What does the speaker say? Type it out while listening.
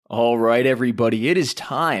All right, everybody, it is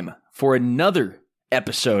time for another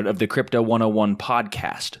episode of the Crypto 101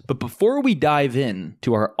 podcast. But before we dive in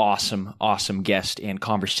to our awesome guest and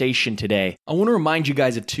conversation today, I want to remind you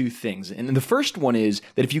guys of two things. And the first one is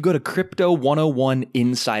that if you go to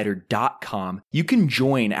crypto101insider.com, you can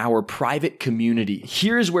join our private community.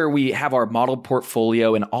 Here's where we have our model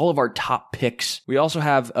portfolio and all of our top picks. We also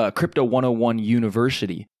have Crypto 101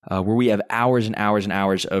 University, where we have hours and hours and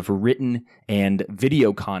hours of written and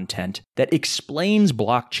video content that explains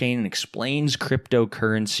blockchain and explains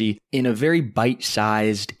cryptocurrency in a very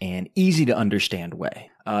bite-sized and easy to understand way.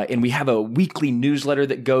 And we have a weekly newsletter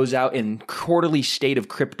that goes out and quarterly state of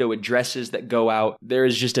crypto addresses that go out. There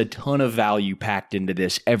is just a ton of value packed into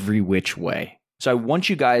this every which way. So I want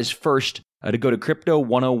you guys first to go to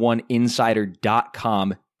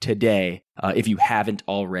crypto101insider.com today, if you haven't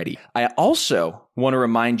already. I also want to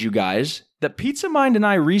remind you guys that Pizza Mind and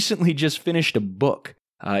I recently just finished a book.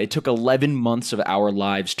 It took 11 months of our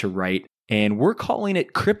lives to write, and we're calling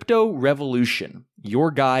it Crypto Revolution, Your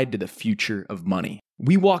Guide to the Future of Money.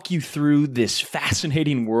 We walk you through this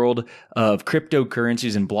fascinating world of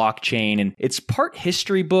cryptocurrencies and blockchain, and it's part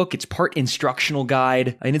history book, it's part instructional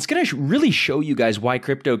guide, and it's going to really show you guys why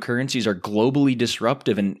cryptocurrencies are globally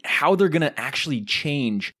disruptive and how they're going to actually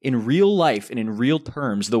change in real life and in real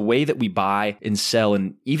terms the way that we buy and sell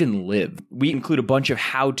and even live. We include a bunch of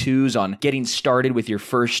how-tos on getting started with your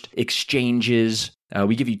first exchanges.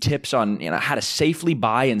 We give you tips on how to safely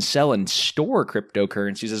buy and sell and store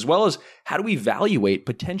cryptocurrencies, as well as how to evaluate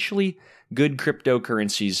potentially good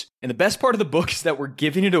cryptocurrencies. And the best part of the book is that we're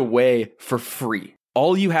giving it away for free.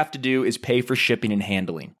 All you have to do is pay for shipping and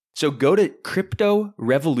handling. So go to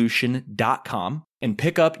cryptorevolution.com and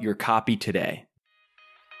pick up your copy today.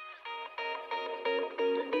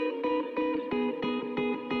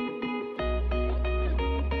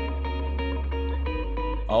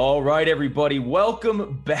 All right, everybody,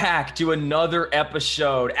 welcome back to another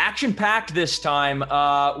episode. Action-packed this time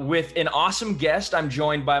with an awesome guest. I'm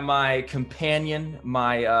joined by my companion,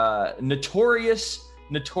 my notorious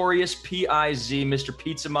PIZ, Mr.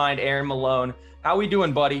 Pizza Mind, Aaron Malone. How we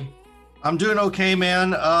doing, buddy? I'm doing okay,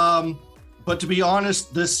 man. But to be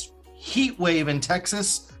honest, this heat wave in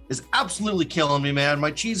Texas is absolutely killing me, man.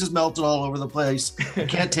 My cheese is melted all over the place. I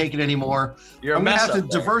can't take it anymore. You're a mess. I'm gonna have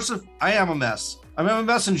to diversify. I am a mess. I'm a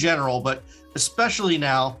mess in general, but especially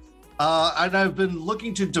now. And I've been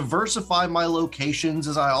looking to diversify my locations,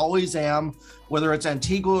 as I always am, whether it's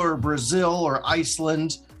Antigua or Brazil or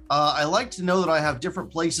Iceland. I like to know that I have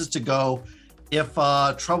different places to go if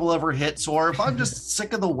trouble ever hits, or if I'm just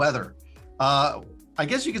sick of the weather. I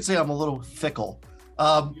guess you could say I'm a little fickle.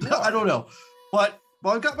 I don't know. But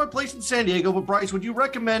I've got my place in San Diego. But Bryce, would you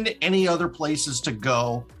recommend any other places to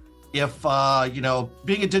go? If,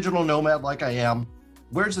 being a digital nomad like I am,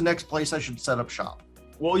 where's the next place I should set up shop?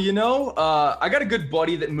 Well, I got a good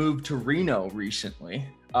buddy that moved to Reno recently.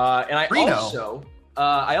 And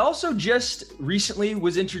I also just recently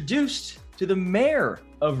was introduced to the mayor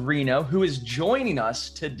of Reno, who is joining us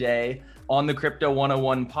today on the Crypto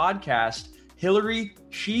 101 podcast, Hillary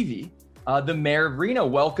Sheevy, the mayor of Reno.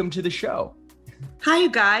 Welcome to the show. Hi, you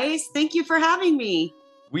guys. Thank you for having me.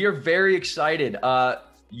 We are very excited.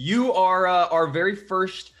 You are our very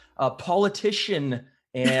first politician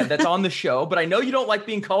and that's on the show, but I know you don't like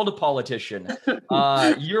being called a politician.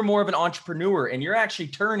 You're more of an entrepreneur, and you're actually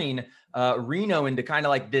turning Reno into kind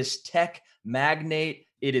of like this tech magnate.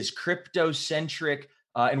 It is crypto-centric,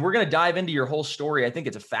 and we're going to dive into your whole story. I think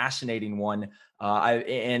it's a fascinating one.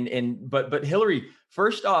 But Hillary,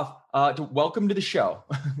 first off, welcome to the show.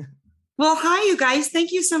 Well, hi, you guys.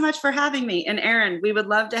 Thank you so much for having me. And Aaron, we would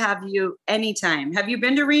love to have you anytime. Have you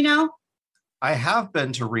been to Reno? I have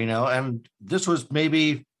been to Reno, and this was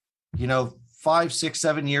maybe, 5, 6,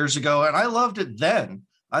 7 years ago. And I loved it then.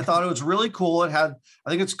 I thought it was really cool. It had,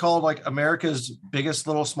 I think it's called like America's biggest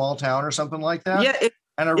little small town or something like that. Yeah.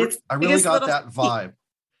 I really got that vibe.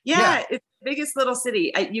 Yeah, it's the biggest little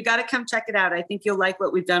city. You got to come check it out. I think you'll like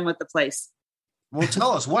what we've done with the place. Well,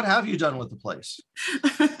 tell us, what have you done with the place?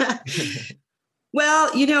 Well,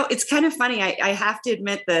 it's kind of funny. I have to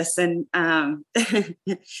admit this, and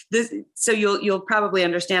so you'll probably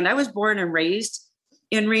understand. I was born and raised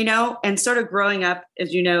in Reno, and sort of growing up,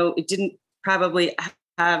 as you know, it didn't probably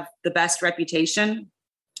have the best reputation.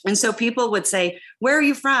 And so people would say, "Where are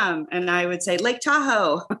you from?" And I would say, "Lake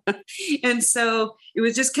Tahoe." And so it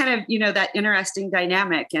was just kind of, that interesting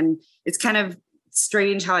dynamic. And it's kind of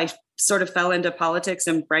strange how I sort of fell into politics,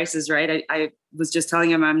 and Bryce is right. I was just telling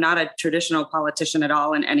him I'm not a traditional politician at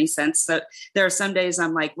all in any sense. So there are some days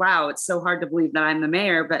I'm like, wow, it's so hard to believe that I'm the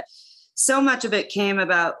mayor. But so much of it came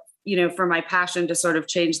about for my passion to sort of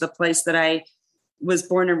change the place that I was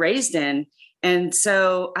born and raised in. And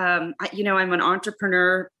so, I'm an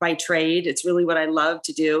entrepreneur by trade. It's really what I love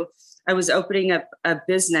to do. I was opening up a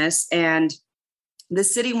business, and the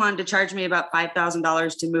city wanted to charge me about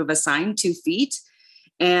 $5,000 to move a sign 2 feet.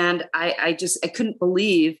 And I couldn't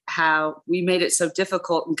believe how we made it so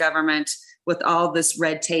difficult in government with all this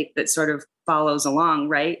red tape that sort of follows along,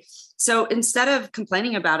 right? So instead of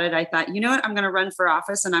complaining about it, I thought, you know what, I'm going to run for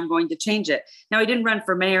office and I'm going to change it. Now, I didn't run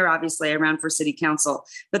for mayor, obviously, I ran for city council,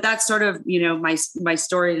 but that's sort of, my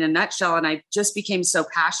story in a nutshell. And I just became so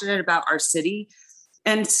passionate about our city.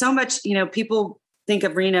 And so much, people think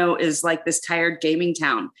of Reno as like this tired gaming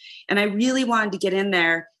town. And I really wanted to get in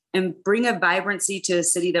there and bring a vibrancy to a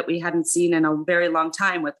city that we hadn't seen in a very long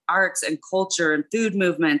time, with arts and culture and food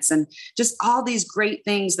movements and just all these great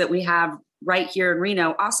things that we have right here in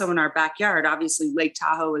Reno, also in our backyard. Obviously, Lake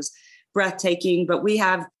Tahoe is breathtaking, but we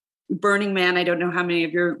have Burning Man. I don't know how many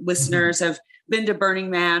of your listeners have been to Burning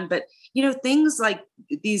Man, but things like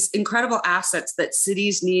these incredible assets that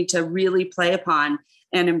cities need to really play upon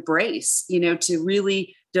and embrace, to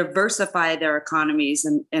really diversify their economies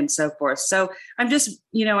and so forth. So I'm just,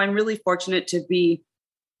 I'm really fortunate to be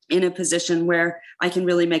in a position where I can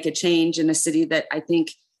really make a change in a city that I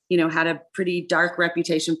think, had a pretty dark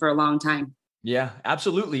reputation for a long time. Yeah,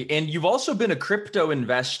 absolutely. And you've also been a crypto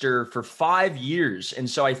investor for 5 years. And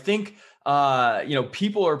so I think,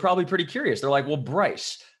 people are probably pretty curious. They're like, well,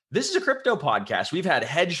 Bryce, this is a crypto podcast. We've had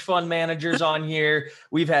hedge fund managers on here.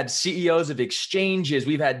 We've had CEOs of exchanges.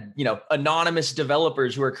 We've had, anonymous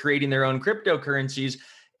developers who are creating their own cryptocurrencies.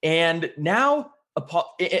 And now,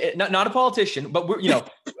 not a politician, but we're,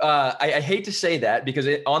 I hate to say that because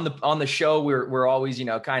on the show we're always,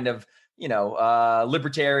 kind of,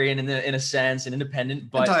 libertarian in a sense and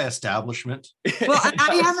independent, but anti-establishment. Well,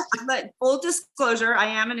 I am, but full disclosure, I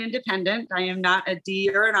am an independent. I am not a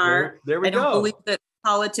D or an R. There we go. I don't believe that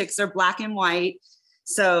politics are black and white.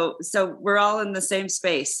 So we're all in the same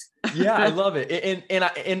space. Yeah, I love it.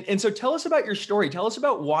 And so tell us about your story. Tell us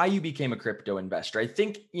about why you became a crypto investor. I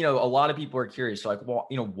think, a lot of people are curious, like, well,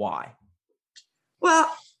 why?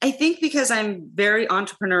 Well, I think because I'm very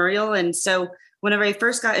entrepreneurial. And so whenever I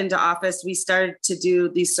first got into office, we started to do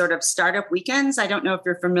these sort of startup weekends. I don't know if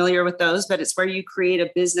you're familiar with those, but it's where you create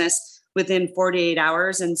a business within 48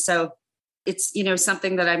 hours. And so it's,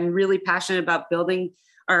 something that I'm really passionate about, building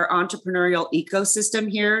our entrepreneurial ecosystem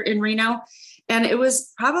here in Reno. And it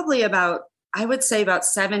was probably about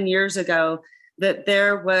 7 years ago that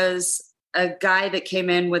there was a guy that came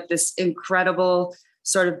in with this incredible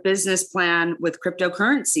sort of business plan with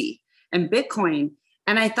cryptocurrency and Bitcoin.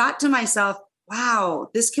 And I thought to myself, wow,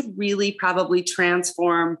 this could really probably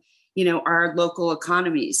transform, our local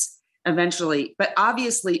economies eventually. But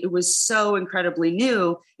obviously it was so incredibly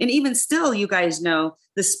new. And even still, you guys know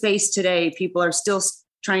the space today, people are still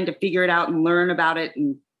trying to figure it out and learn about it.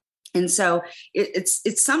 And so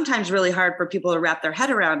it's sometimes really hard for people to wrap their head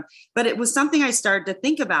around, but it was something I started to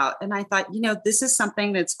think about. And I thought, this is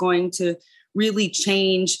something that's going to really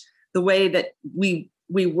change the way that we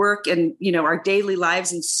work and, our daily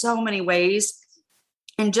lives in so many ways,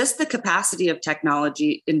 and just the capacity of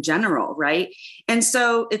technology in general. Right. And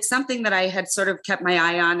so it's something that I had sort of kept my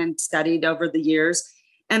eye on and studied over the years.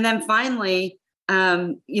 And then finally,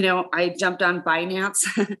 I jumped on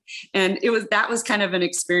Binance and that was kind of an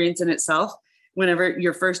experience in itself whenever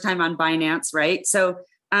your first time on Binance. Right. So,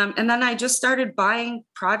 and then I just started buying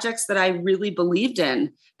projects that I really believed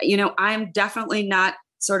in. I'm definitely not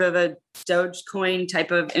sort of a Dogecoin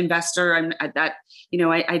type of investor. I'm at that,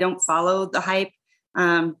 I don't follow the hype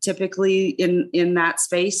typically in that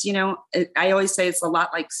space. I always say it's a lot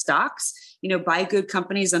like stocks, buy good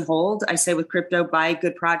companies and hold. I say with crypto, buy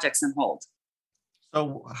good projects and hold.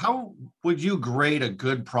 So how would you grade a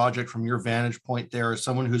good project from your vantage point there as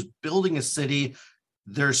someone who's building a city?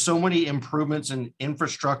 There's so many improvements in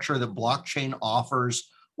infrastructure that blockchain offers.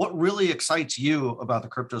 What really excites you about the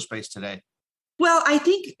crypto space today? Well, I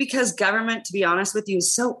think because government, to be honest with you,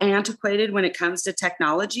 is so antiquated when it comes to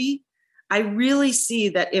technology. I really see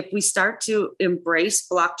that if we start to embrace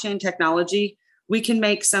blockchain technology, we can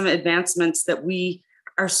make some advancements that we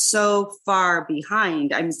are so far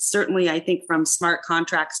behind. I think from smart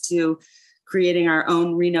contracts to creating our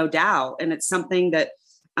own Reno DAO. And it's something that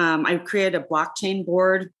I've created a blockchain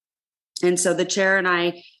board. And so the chair and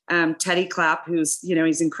I, Teddy Clapp, who's,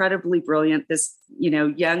 he's incredibly brilliant, this,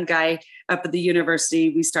 young guy up at the university,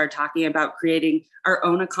 we started talking about creating our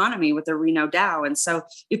own economy with a Reno DAO. And so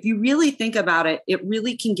if you really think about it, it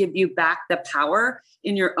really can give you back the power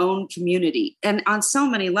in your own community and on so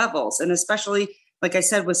many levels. And especially, like I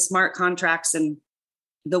said, with smart contracts and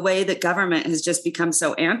the way that government has just become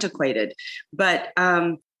so antiquated. But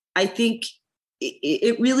I think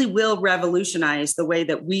it really will revolutionize the way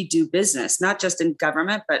that we do business, not just in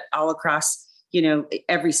government, but all across,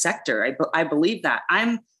 every sector. I believe that.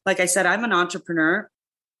 Like I said, I'm an entrepreneur,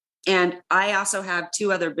 and I also have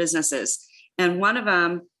 2 other businesses. And one of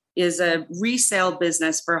them is a resale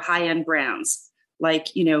business for high-end brands like,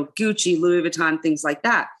 Gucci, Louis Vuitton, things like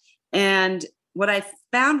that. And what I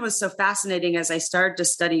found was so fascinating as I started to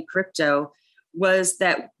study crypto was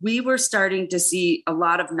that we were starting to see a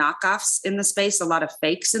lot of knockoffs in the space, a lot of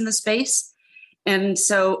fakes in the space. And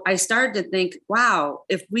so I started to think, wow,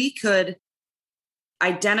 if we could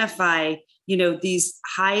identify, these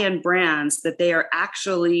high-end brands, that they are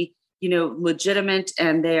actually, legitimate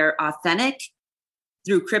and they're authentic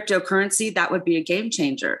through cryptocurrency, that would be a game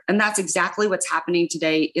changer. And that's exactly what's happening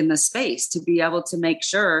today in the space, to be able to make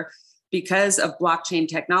sure, because of blockchain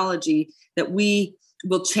technology, that we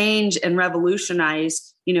will change and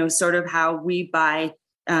revolutionize, sort of how we buy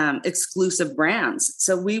exclusive brands.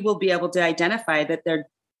 So we will be able to identify that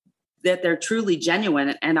they're truly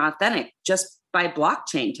genuine and authentic just by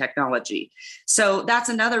blockchain technology. So that's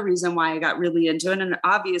another reason why I got really into it. And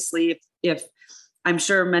obviously, if I'm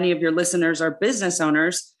sure many of your listeners are business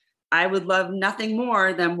owners, I would love nothing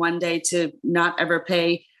more than one day to not ever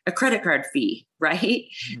pay a credit card fee, right? Right.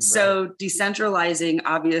 So decentralizing,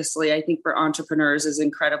 obviously, I think for entrepreneurs is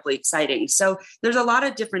incredibly exciting. So there's a lot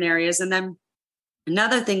of different areas. And then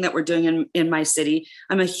another thing that we're doing in my city,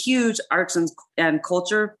 I'm a huge arts and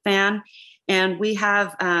culture fan. And we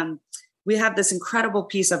have this incredible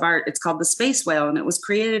piece of art. It's called the Space Whale, and it was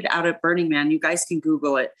created out at Burning Man. You guys can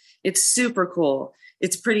Google it. It's super cool.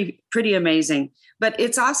 It's pretty amazing. But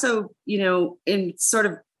it's also, in sort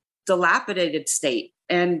of dilapidated state.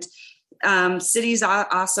 And cities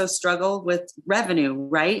also struggle with revenue,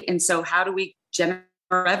 right? And so how do we generate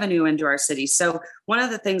revenue into our cities? So one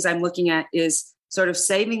of the things I'm looking at is sort of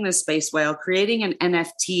saving the space whale, creating an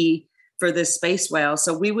NFT for this space whale.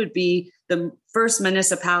 So we would be the first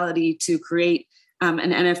municipality to create an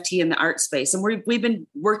NFT in the art space. And we've been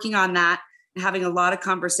working on that, having a lot of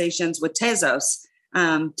conversations with Tezos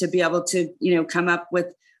to be able to, come up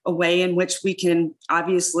with a way in which we can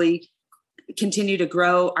obviously continue to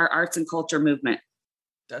grow our arts and culture movement.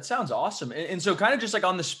 That sounds awesome. And so kind of just like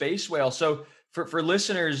on the space whale. So for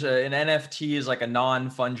listeners, an NFT is like a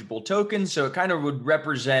non-fungible token. So it kind of would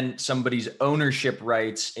represent somebody's ownership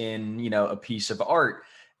rights in, a piece of art.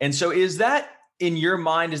 And so is that, in your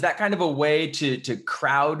mind, is that kind of a way to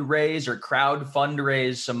crowd raise or crowd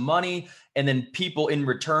fundraise some money, and then people in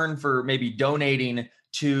return for maybe donating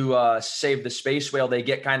to save the space whale, they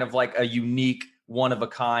get kind of like a unique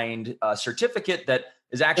one-of-a-kind certificate that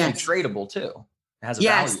is actually tradable too? It has a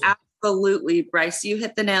value. Yes, absolutely, Bryce. You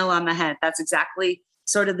hit the nail on the head. That's exactly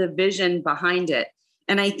sort of the vision behind it.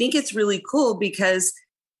 And I think it's really cool because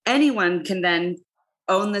anyone can then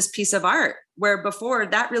own this piece of art, where before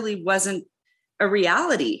that really wasn't a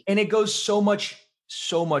reality. And it goes so much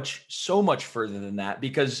further than that,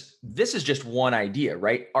 because this is just one idea,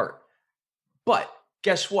 right? Art. But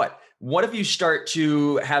guess what? What if you start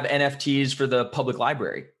to have NFTs for the public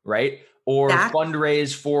library, right? Or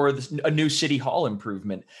fundraise for a new city hall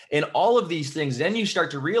improvement and all of these things? Then you start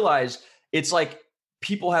to realize it's like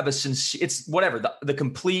people have it's whatever, the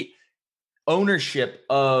complete ownership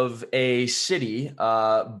of a city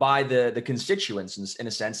by the constituents in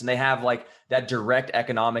a sense. And they have like that direct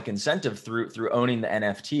economic incentive through owning the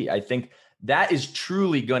NFT. I think that is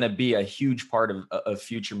truly going to be a huge part of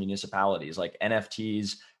future municipalities, like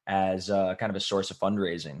NFTs as kind of a source of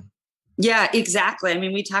fundraising. Yeah, exactly. I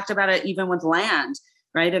mean, we talked about it even with land,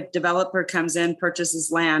 right? A developer comes in,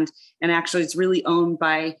 purchases land, and actually it's really owned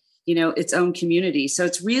by, its own community. So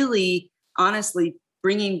it's really, honestly,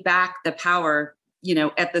 bringing back the power,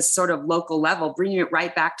 at this sort of local level, bringing it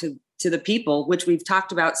right back to the people, which we've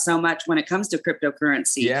talked about so much when it comes to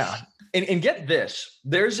cryptocurrency. Yeah. And get this,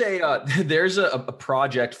 there's a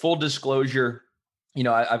project, full disclosure,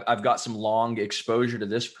 I've got some long exposure to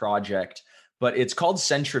this project, but it's called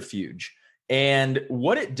Centrifuge. And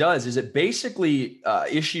what it does is it basically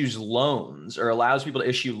issues loans, or allows people to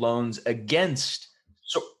issue loans against,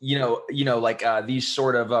 these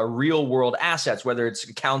sort of real world assets, whether it's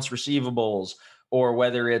accounts receivables or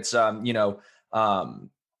whether it's,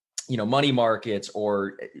 money markets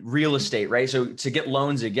or real estate, right? So to get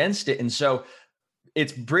loans against it. And so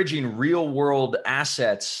it's bridging real world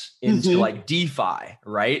assets into like DeFi,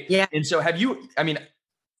 right? Yeah. And so have you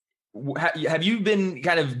been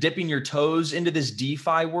kind of dipping your toes into this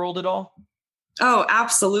DeFi world at all? Oh,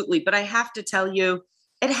 absolutely. But I have to tell you,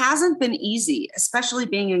 it hasn't been easy, especially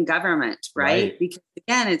being in government, right? Because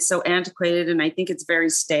again, it's so antiquated and I think it's very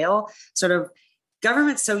stale. Sort of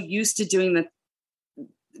government's so used to doing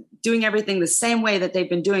everything the same way that they've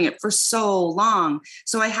been doing it for so long.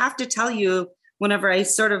 So I have to tell you, whenever I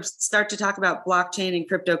sort of start to talk about blockchain and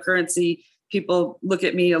cryptocurrency, people look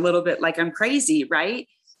at me a little bit like I'm crazy, right?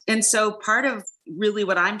 And so part of really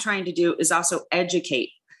what I'm trying to do is also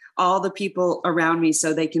educate all the people around me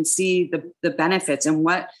so they can see the benefits and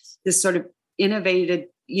what this sort of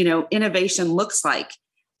innovation looks like.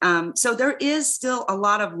 So there is still a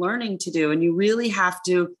lot of learning to do, and you really have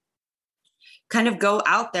to kind of go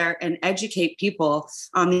out there and educate people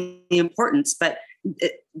on the importance. But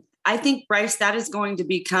I think, Bryce, that is going to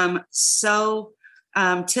become so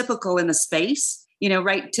typical in the space.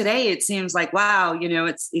 Right today, it seems like, wow,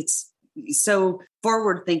 it's so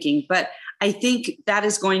forward thinking, but I think that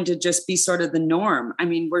is going to just be sort of the norm. I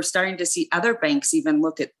mean, we're starting to see other banks even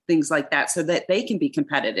look at things like that so that they can be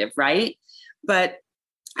competitive, right? But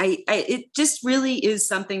it just really is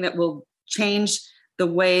something that will change the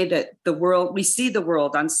way that we see the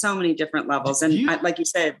world on so many different levels. And like you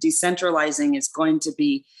said, decentralizing is going to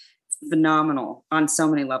be phenomenal on so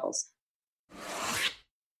many levels.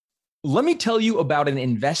 Let me tell you about an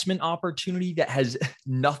investment opportunity that has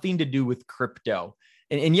nothing to do with crypto.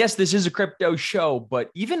 And yes, this is a crypto show, but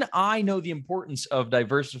even I know the importance of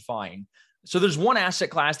diversifying. So there's one asset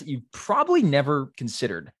class that you've probably never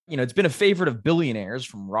considered. It's been a favorite of billionaires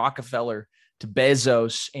from Rockefeller to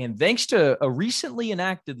Bezos. And thanks to a recently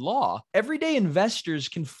enacted law, everyday investors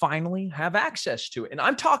can finally have access to it. And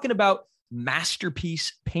I'm talking about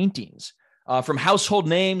masterpiece paintings. From household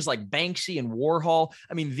names like Banksy and Warhol.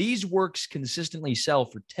 I mean, these works consistently sell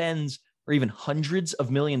for tens or even hundreds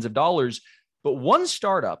of millions of dollars. But one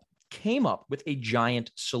startup came up with a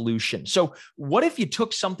giant solution. So what if you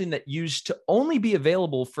took something that used to only be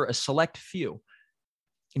available for a select few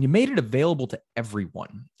and you made it available to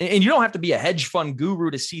everyone? And you don't have to be a hedge fund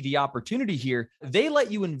guru to see the opportunity here. They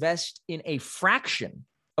let you invest in a fraction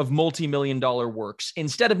of multi-million-dollar works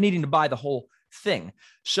instead of needing to buy the whole thing.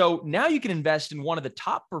 So now you can invest in one of the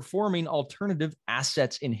top performing alternative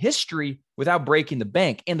assets in history without breaking the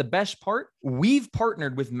bank. And the best part, we've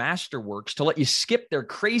partnered with Masterworks to let you skip their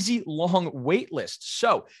crazy long wait list.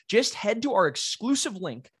 So just head to our exclusive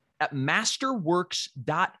link at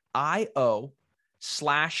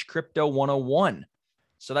masterworks.io/crypto101.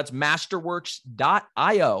 So that's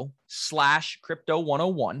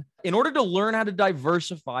masterworks.io/crypto101 in order to learn how to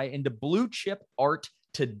diversify into blue chip art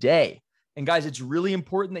today. And guys, it's really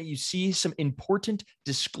important that you see some important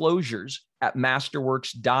disclosures at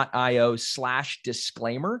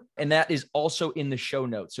masterworks.io/disclaimer. And that is also in the show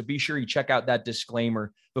notes. So be sure you check out that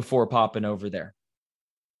disclaimer before popping over there.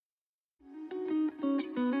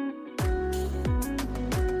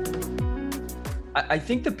 I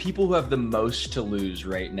think the people who have the most to lose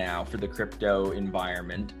right now for the crypto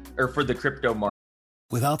environment or for the crypto market.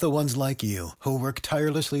 Without the ones like you, who work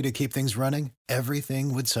tirelessly to keep things running,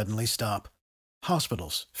 everything would suddenly stop.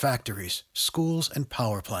 Hospitals, factories, schools, and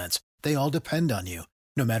power plants, they all depend on you.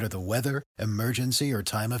 No matter the weather, emergency, or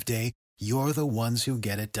time of day, you're the ones who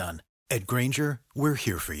get it done. At Grainger, we're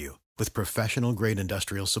here for you with professional-grade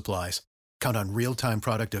industrial supplies. Count on real-time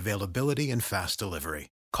product availability and fast delivery.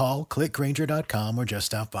 Call, click Grainger.com, or just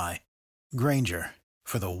stop by. Grainger,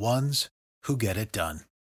 for the ones who get it done.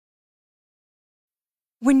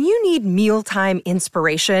 When you need mealtime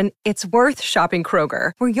inspiration, it's worth shopping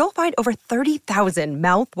Kroger, where you'll find over 30,000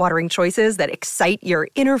 mouth-watering choices that excite your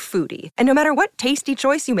inner foodie. And no matter what tasty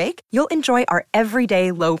choice you make, you'll enjoy our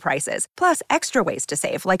everyday low prices, plus extra ways to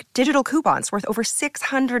save, like digital coupons worth over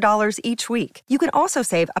 $600 each week. You can also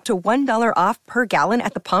save up to $1 off per gallon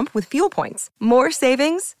at the pump with fuel points. More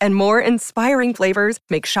savings and more inspiring flavors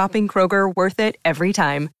make shopping Kroger worth it every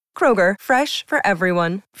time. Kroger, fresh for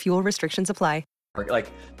everyone. Fuel restrictions apply.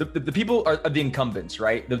 Like the people are the incumbents,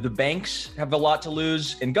 right? The banks have a lot to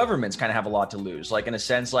lose and governments kind of have a lot to lose. Like in a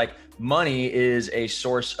sense, like money is a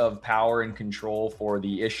source of power and control for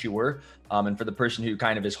the issuer and for the person who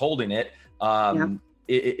kind of is holding it.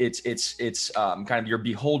 It's kind of you're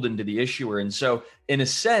beholden to the issuer. And so in a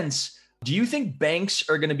sense, do you think banks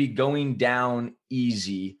are going to be going down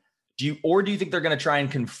easy? Do you think they're going to try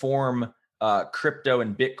and conform crypto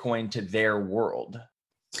and Bitcoin to their world?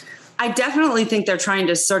 I definitely think they're trying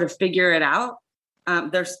to sort of figure it out.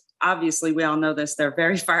 There's obviously, we all know this, they're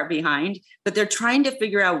very far behind, but they're trying to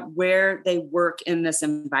figure out where they work in this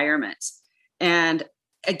environment. And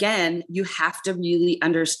again, you have to really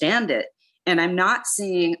understand it. And I'm not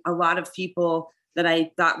seeing a lot of people that I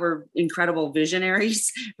thought were incredible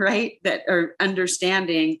visionaries, right? That are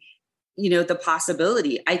understanding the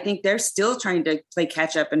possibility. I think they're still trying to play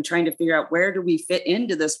catch up and trying to figure out where do we fit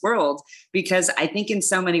into this world? Because I think in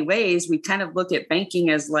so many ways, we kind of look at banking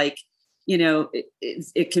as like,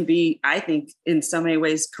 it can be, I think in so many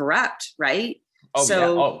ways corrupt, right? Oh, yeah.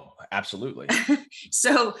 Oh, absolutely.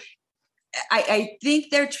 So I think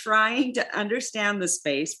they're trying to understand the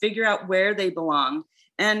space, figure out where they belong.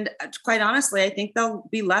 And quite honestly, I think they'll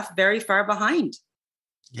be left very far behind.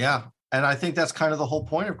 Yeah. And I think that's kind of the whole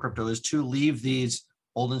point of crypto, is to leave these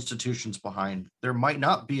old institutions behind. There might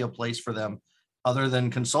not be a place for them other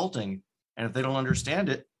than consulting. And if they don't understand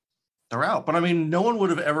it, they're out. But I mean, no one would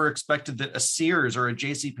have ever expected that a Sears or a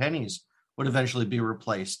JCPenney's would eventually be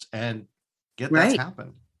replaced, and that's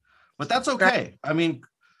happened. But that's okay. Right. I mean,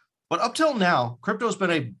 but up till now, crypto has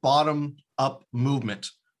been a bottom up movement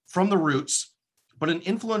from the roots, but an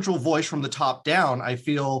influential voice from the top down, I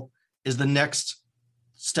feel, is the next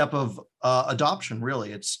step of adoption.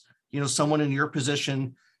 Really, it's someone in your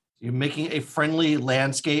position, you're making a friendly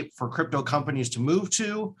landscape for crypto companies to move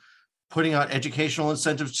to, putting out educational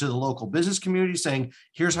incentives to the local business community, saying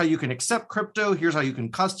here's how you can accept crypto, here's how you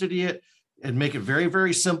can custody it, and make it very,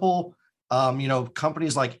 very simple.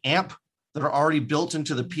 Companies like AMP that are already built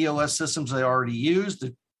into the POS systems they already use,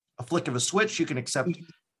 a flick of a switch, you can accept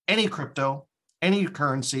any crypto, any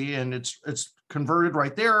currency, and it's converted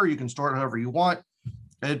right there. You can store it however you want.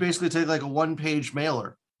 And it basically takes like a one-page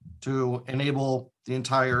mailer to enable the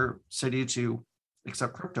entire city to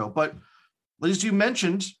accept crypto. But as you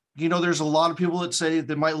mentioned, there's a lot of people that say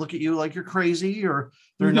they might look at you like you're crazy, or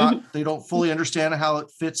they don't fully understand how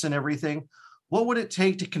it fits and everything. What would it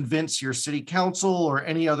take to convince your city council or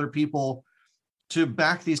any other people to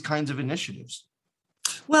back these kinds of initiatives?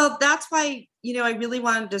 Well, that's why, I really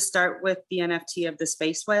wanted to start with the NFT of the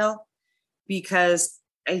space whale, because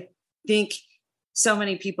I think so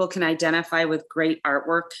many people can identify with great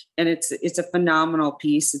artwork, and it's a phenomenal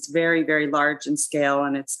piece. It's very, very large in scale,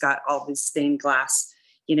 and it's got all these stained glass,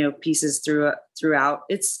 pieces throughout.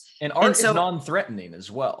 Art is non-threatening as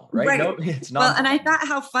well, right? Right. No, it's not. Well, and I thought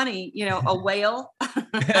how funny, a whale,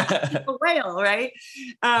 a whale, right?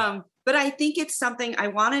 But I think it's something I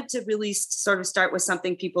wanted to really sort of start with,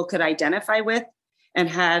 something people could identify with and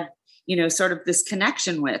had, sort of this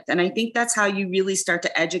connection with. And I think that's how you really start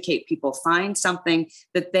to educate people, find something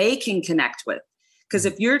that they can connect with. Because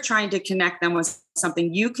if you're trying to connect them with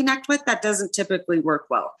something you connect with, that doesn't typically work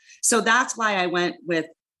well. So that's why I went with,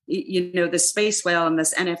 the space whale and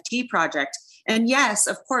this NFT project. And yes,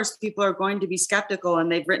 of course, people are going to be skeptical,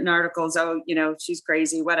 and they've written articles, oh, she's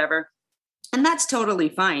crazy, whatever. And that's totally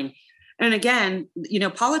fine. And again,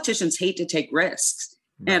 politicians hate to take risks.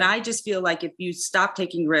 Right. And I just feel like if you stop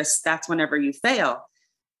taking risks, that's whenever you fail.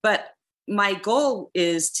 But my goal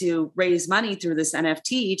is to raise money through this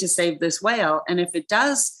NFT to save this whale. And if it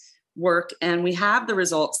does work and we have the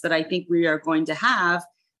results that I think we are going to have,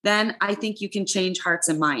 then I think you can change hearts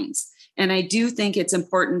and minds. And I do think it's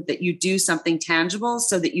important that you do something tangible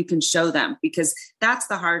so that you can show them, because that's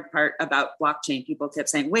the hard part about blockchain. People kept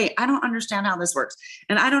saying, wait, I don't understand how this works.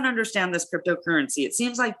 And I don't understand this cryptocurrency. It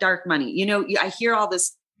seems like dark money. I hear all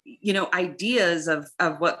this, ideas of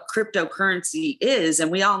what cryptocurrency is.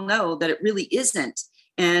 And we all know that it really isn't.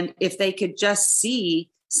 And if they could just see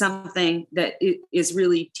something that is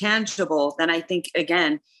really tangible, then I think,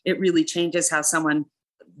 again, it really changes how someone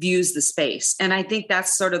views the space. And I think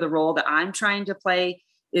that's sort of the role that I'm trying to play,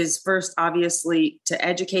 is first, obviously, to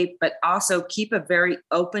educate, but also keep a very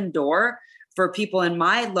open door for people in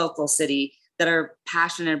my local city that are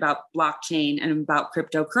passionate about blockchain and about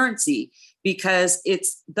cryptocurrency, because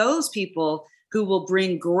it's those people who will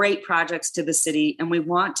bring great projects to the city, and we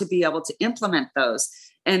want to be able to implement those.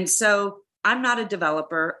 And so I'm not a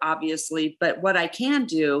developer, obviously, but what I can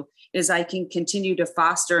do is I can continue to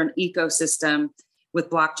foster an ecosystem with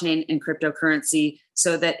blockchain and cryptocurrency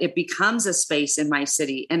so that it becomes a space in my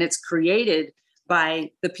city, and it's created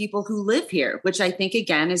by the people who live here, which I think,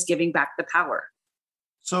 again, is giving back the power.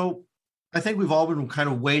 So I think we've all been kind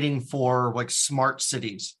of waiting for like smart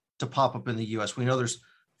cities to pop up in the US. We know there's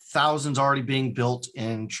thousands already being built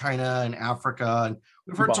in China and Africa, and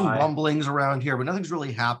we've heard some rumblings around here, but nothing's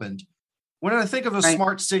really happened. When I think of a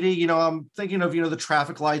smart city, I'm thinking of, the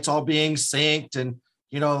traffic lights all being synced and,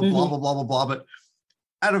 blah, blah, blah, blah, blah. But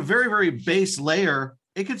at a very, very base layer,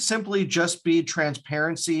 it could simply just be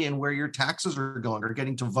transparency in where your taxes are going, or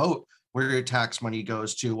getting to vote where your tax money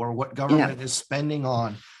goes to, or what government is spending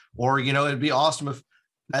on. Or, it'd be awesome if,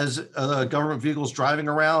 as government vehicles driving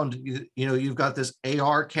around, you've got this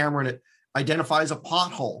AR camera and it identifies a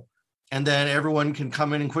pothole, and then everyone can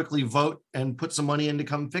come in and quickly vote and put some money in to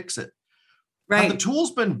come fix it. Right. Have the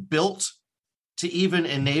tool's been built to even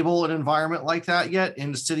enable an environment like that yet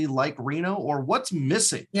in a city like Reno, or what's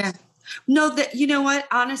missing? Yeah. No, that, you know what,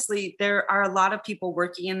 honestly, there are a lot of people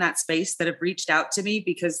working in that space that have reached out to me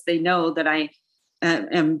because they know that I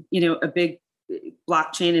am, a big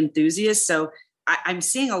blockchain enthusiast. So I'm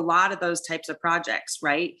seeing a lot of those types of projects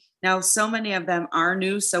right now. So many of them are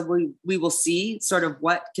new. So we will see sort of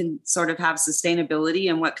what can sort of have sustainability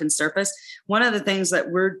and what can surface. One of the things that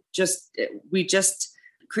we just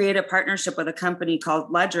create a partnership with a company called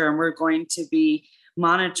Ledger, and we're going to be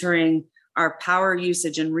monitoring our power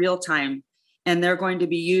usage in real time. And they're going to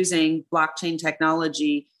be using blockchain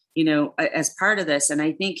technology, as part of this. And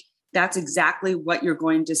I think that's exactly what you're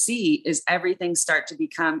going to see is everything start to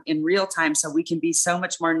become in real time. So we can be so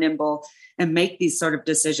much more nimble and make these sort of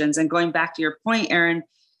decisions. And going back to your point, Aaron,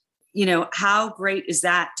 how great is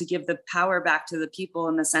that to give the power back to the people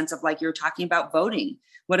in the sense of like you're talking about voting?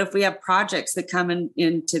 What if we have projects that come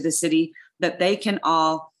into the city that they can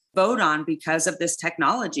all vote on because of this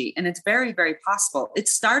technology? And it's very, very possible.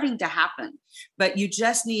 It's starting to happen, but you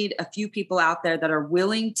just need a few people out there that are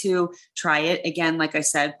willing to try it. Again, like I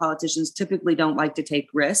said, politicians typically don't like to take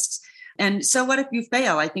risks. And so what if you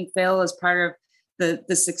fail? I think fail is part of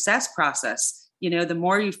the success process. The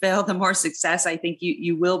more you fail, the more success I think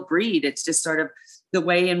you will breed. It's just sort of the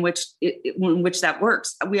way in which that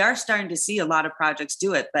works. We are starting to see a lot of projects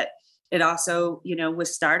do it, but it also, with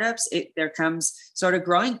startups, there comes sort of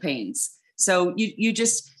growing pains. So you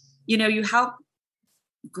just, you help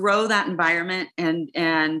grow that environment, and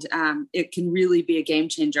it can really be a game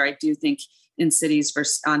changer, I do think, in cities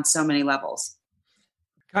on so many levels.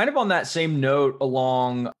 Kind of on that same note,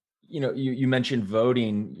 along, you mentioned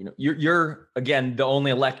voting. You're again the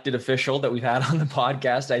only elected official that we've had on the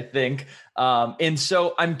podcast, I think. And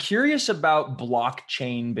so I'm curious about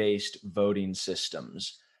blockchain-based voting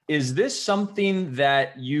systems. Is this something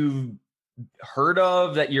that you've heard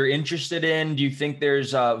of, that you're interested in? Do you think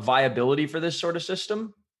there's viability for this sort of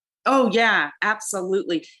system? Oh, yeah,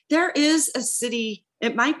 absolutely. There is a city,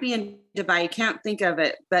 it might be in Dubai, I can't think of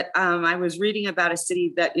it, but I was reading about a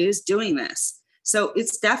city that is doing this. So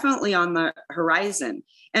it's definitely on the horizon.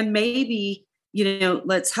 And maybe,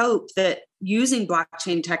 let's hope that using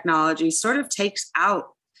blockchain technology sort of takes out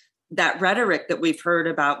that rhetoric that we've heard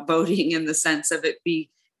about voting in the sense of it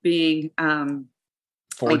being forgeable.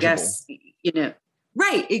 I guess,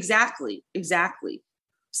 right. Exactly.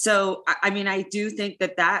 So, I do think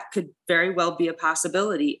that could very well be a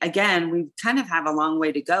possibility. Again, we kind of have a long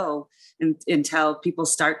way to go until people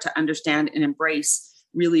start to understand and embrace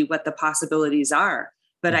really what the possibilities are.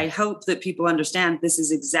 But I hope that people understand this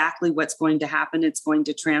is exactly what's going to happen. It's going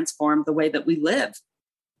to transform the way that we live.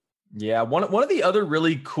 Yeah. One of the other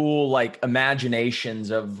really cool imaginations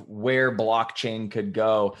of where blockchain could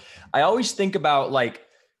go, I always think about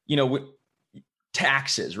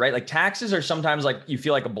taxes, right? Like taxes are sometimes you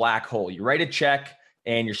feel like a black hole. You write a check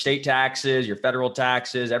and your state taxes, your federal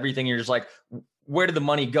taxes, everything, you're just like, where did the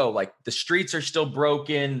money go? Like the streets are still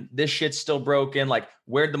broken. This shit's still broken. Like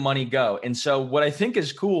where'd the money go? And so what I think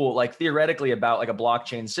is cool, theoretically about a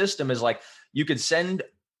blockchain system is you could send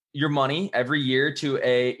your money every year to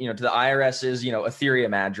to the IRS's,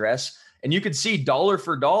 Ethereum address, and you could see dollar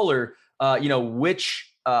for dollar,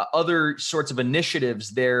 which other sorts of initiatives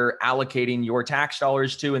they're allocating your tax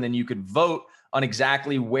dollars to. And then you could vote on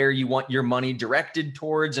exactly where you want your money directed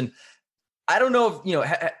towards. And I don't know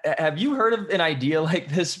if, have you heard of an idea like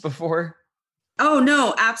this before? Oh,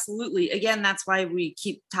 no, absolutely. Again, that's why we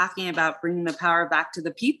keep talking about bringing the power back to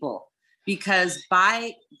the people, because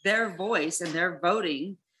by their voice and their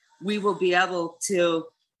voting, we will be able to,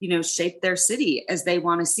 shape their city as they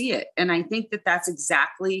want to see it. And I think that that's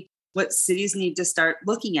exactly what cities need to start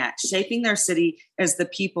looking at, shaping their city as the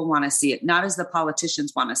people want to see it, not as the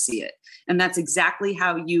politicians want to see it. And that's exactly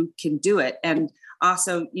how you can do it. And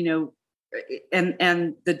also,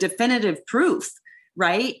 and the definitive proof,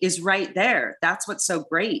 right, is right there. That's what's so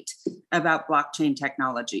great about blockchain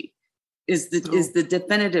technology is the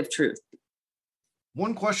definitive truth.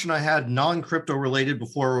 One question I had non-crypto related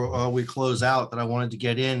before we close out that I wanted to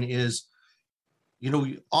get in is,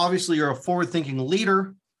 obviously you're a forward-thinking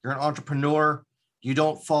leader, you're an entrepreneur, you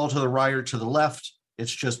don't fall to the right or to the left.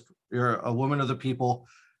 It's just you're a woman of the people.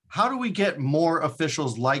 How do we get more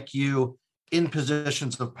officials like you in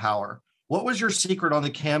positions of power? What was your secret on the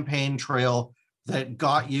campaign trail that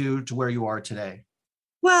got you to where you are today?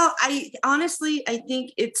 Well, I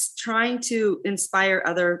think it's trying to inspire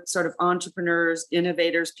other sort of entrepreneurs,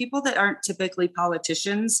 innovators, people that aren't typically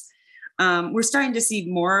politicians. We're starting to see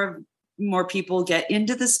more people get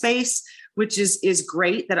into the space, which is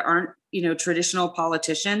great, that aren't, traditional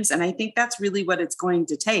politicians. And I think that's really what it's going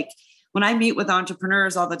to take. when I meet with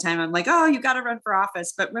entrepreneurs all the time, I'm like, oh, you got to run for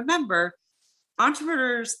office. But remember,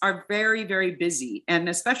 entrepreneurs are very, very busy. And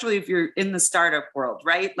especially if you're in the startup world,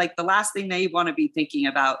 right? Like the last thing they want to be thinking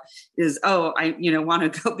about is, oh, I,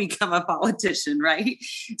 want to go become a politician, right?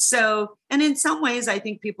 So, and in some ways, I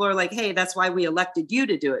think people are like, hey, that's why we elected you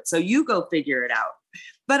to do it. So you go figure it out.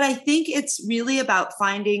 But I think it's really about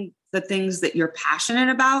finding the things that you're passionate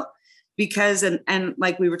about, because, and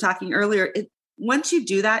like we were talking earlier, once you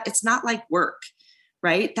do that, it's not like work,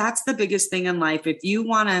 right? That's the biggest thing in life. If you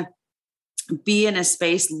want to be in a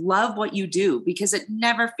space, love what you do, because it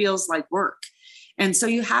never feels like work. And so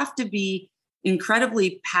you have to be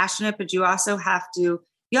incredibly passionate, but you also have to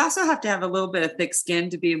have a little bit of thick skin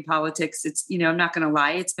to be in politics. It's, I'm not going to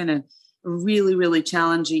lie, it's been a really, really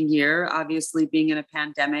challenging year, obviously being in a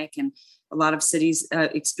pandemic, and a lot of cities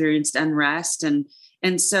experienced unrest.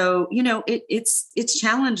 And so, it's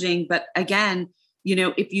challenging, but again,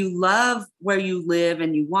 if you love where you live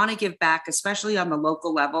and you want to give back, especially on the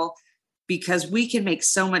local level, because we can make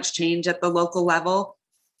so much change at the local level,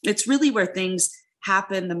 it's really where things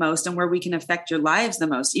happen the most and where we can affect your lives the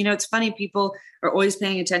most. It's funny, people are always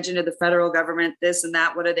paying attention to the federal government, this and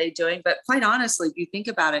that, what are they doing? But quite honestly, if you think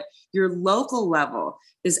about it, your local level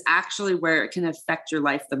is actually where it can affect your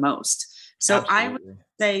life the most. So absolutely. I would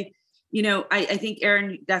say, I think,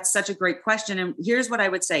 Aaron, that's such a great question. And here's what I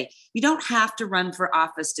would say. You don't have to run for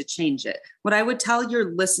office to change it. What I would tell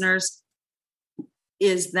your listeners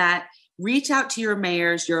is that reach out to your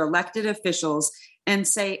mayors, your elected officials, and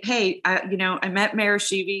say, hey, I met Mayor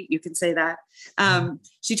Sheevy. You can say that.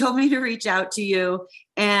 She told me to reach out to you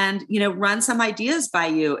and, run some ideas by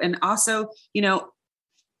you. And also,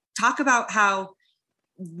 talk about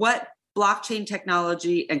what blockchain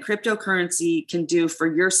technology and cryptocurrency can do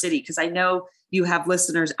for your city. Because I know you have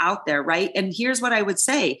listeners out there, right? And here's what I would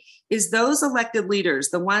say is those elected leaders,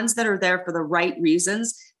 the ones that are there for the right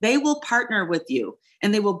reasons, they will partner with you.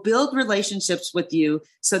 And they will build relationships with you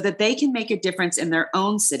so that they can make a difference in their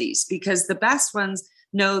own cities, because the best ones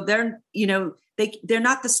know they're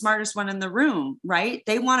not the smartest one in the room, right?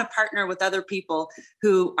 They want to partner with other people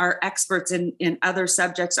who are experts in other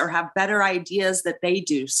subjects or have better ideas that they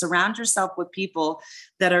do. Surround yourself with people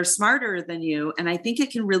that are smarter than you. And I think it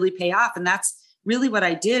can really pay off. And that's really what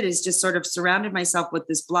I did, is just sort of surrounded myself with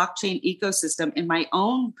this blockchain ecosystem in my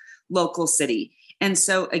own local city. And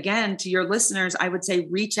so again, to your listeners, I would say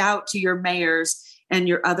reach out to your mayors and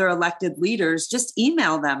your other elected leaders. Just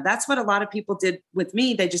email them. That's what a lot of people did with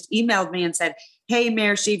me. They just emailed me and said, hey,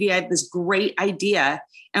 Mayor Sheevy, I have this great idea.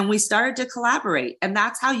 And we started to collaborate. And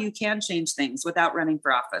that's how you can change things without running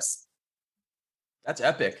for office. That's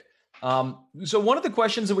epic. So one of the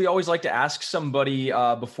questions that we always like to ask somebody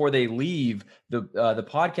before they leave the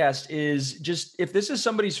podcast is just if this is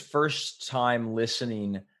somebody's first time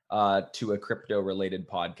listening to a crypto related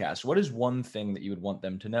podcast, what is one thing that you would want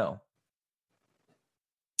them to know?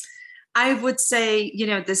 I would say,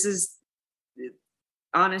 this is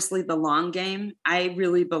honestly the long game. I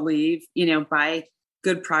really believe, buy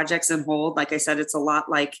good projects and hold. Like I said, it's a lot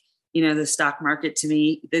like, the stock market to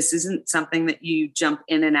me. This isn't something that you jump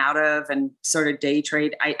in and out of and sort of day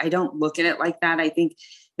trade. I don't look at it like that. I think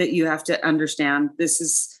that you have to understand this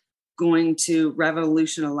is going to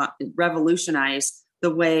revolutionize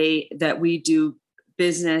the way that we do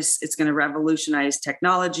business. It's going to revolutionize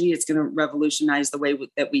technology. It's going to revolutionize the way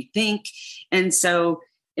that we think. And so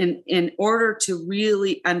in order to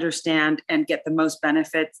really understand and get the most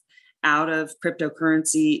benefits out of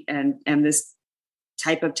cryptocurrency and this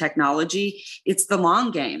type of technology, it's the long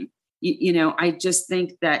game. I just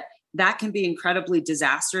think that can be incredibly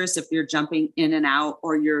disastrous if you're jumping in and out,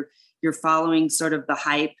 or you're following sort of the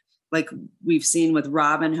hype, like we've seen with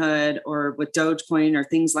Robinhood or with Dogecoin or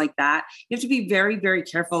things like that. You have to be very, very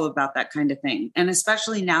careful about that kind of thing. And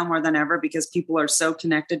especially now more than ever, because people are so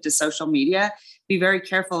connected to social media, be very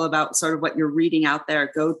careful about sort of what you're reading out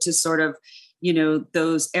there. Go to sort of,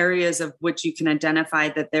 those areas of which you can identify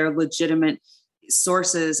that they're legitimate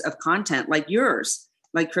sources of content, like yours,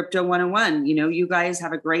 like Crypto 101. You guys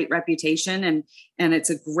have a great reputation and it's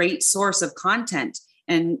a great source of content.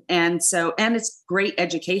 And it's great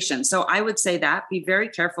education. So I would say that be very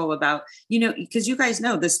careful about, because you guys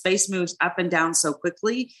know the space moves up and down so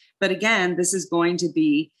quickly. But again, this is going to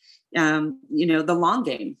be, the long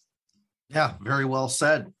game. Yeah, very well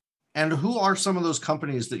said. And who are some of those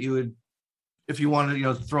companies that you would, if you wanted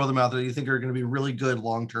to, throw them out there, you think are going to be really good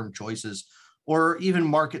long-term choices, or even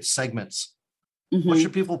market segments? Mm-hmm. What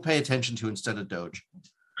should people pay attention to instead of Doge?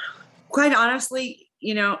 Quite honestly,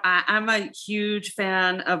 I'm a huge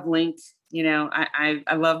fan of Link.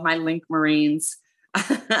 I love my Link Marines.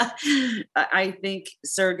 I think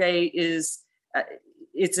Sergey is,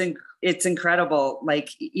 it's incredible. Like,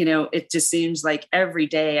 it just seems like every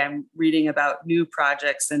day I'm reading about new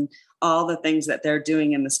projects and all the things that they're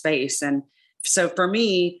doing in the space. And so for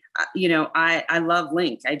me, I love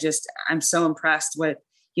Link. I'm so impressed with,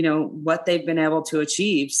 what they've been able to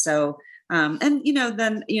achieve. So, then,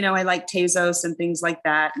 I like Tezos and things like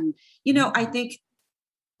that. And, I think,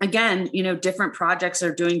 again, different projects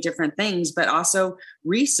are doing different things, but also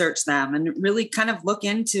research them and really kind of look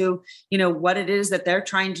into, what it is that they're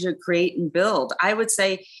trying to create and build. I would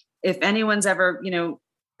say if anyone's ever,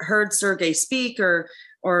 heard Sergey speak or,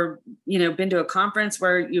 been to a conference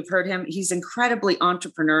where you've heard him, he's incredibly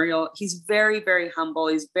entrepreneurial. He's very, very humble.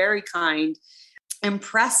 He's very kind,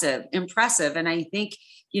 impressive. And I think,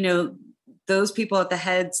 those people at the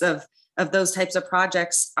heads of those types of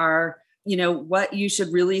projects are, what you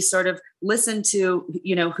should really sort of listen to,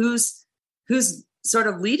 who's sort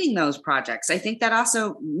of leading those projects. I think that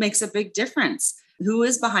also makes a big difference. Who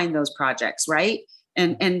is behind those projects, right?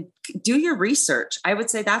 And do your research. I would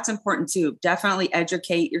say that's important too. Definitely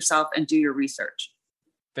educate yourself and do your research.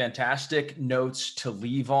 Fantastic notes to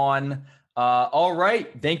leave on. All right.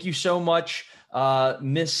 Thank you so much,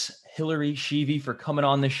 Miss Hillary Sheevy, for coming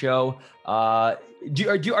on the show. Are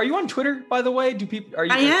you on Twitter, by the way?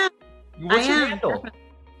 I am. What's your handle?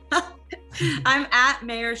 I'm at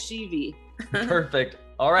Mayor Sheevy. Perfect.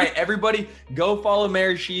 All right, everybody, go follow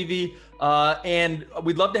Mayor Sheevy. And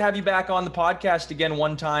we'd love to have you back on the podcast again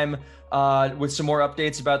one time with some more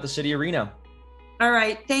updates about the city of Reno. All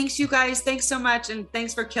right. Thanks, you guys. Thanks so much. And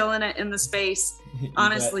thanks for killing it in the space.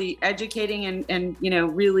 Honestly, educating and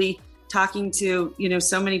really talking to,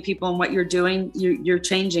 so many people and what you're doing. You're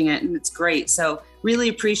changing it, and it's great. So really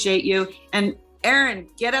appreciate you. And Aaron,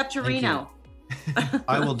 get up to Reno.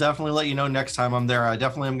 I will definitely let you know next time I'm there. I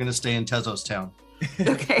definitely am going to stay in Tezos Town.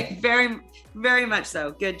 Okay. Very, very much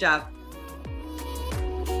so. Good job.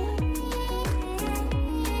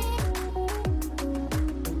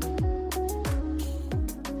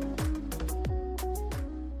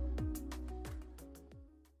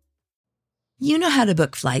 You know how to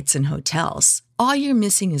book flights and hotels. All you're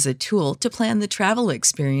missing is a tool to plan the travel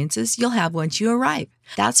experiences you'll have once you arrive.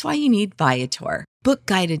 That's why you need Viator. Book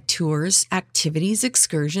guided tours, activities,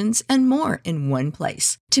 excursions, and more in one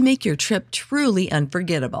place to make your trip truly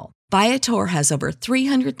unforgettable. Viator has over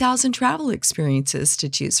 300,000 travel experiences to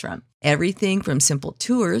choose from. Everything from simple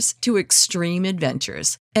tours to extreme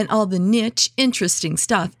adventures and all the niche, interesting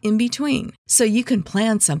stuff in between. So you can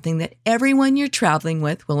plan something that everyone you're traveling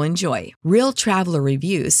with will enjoy. Real traveler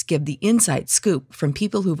reviews give the inside scoop from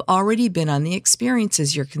people who've already been on the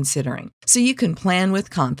experiences you're considering. So you can plan with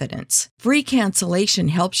confidence. Free cancellation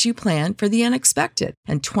helps you plan for the unexpected.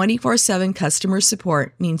 And 24/7 customer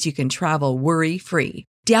support means you can travel worry-free.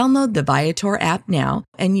 Download the Viator app now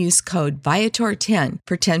and use code Viator10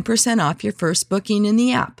 for 10% off your first booking in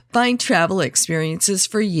the app. Find travel experiences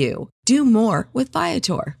for you. Do more with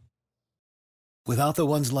Viator. Without the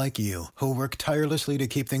ones like you, who work tirelessly to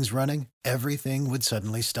keep things running, everything would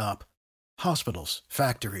suddenly stop. Hospitals,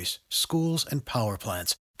 factories, schools, and power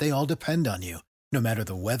plants, they all depend on you. No matter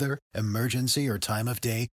the weather, emergency, or time of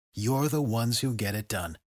day, you're the ones who get it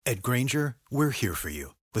done. At Grainger, we're here for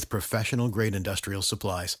you with professional-grade industrial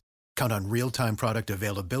supplies. Count on real-time product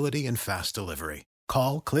availability and fast delivery.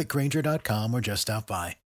 Call, click Grainger.com, or just stop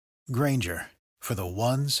by. Grainger, for the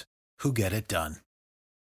ones who get it done.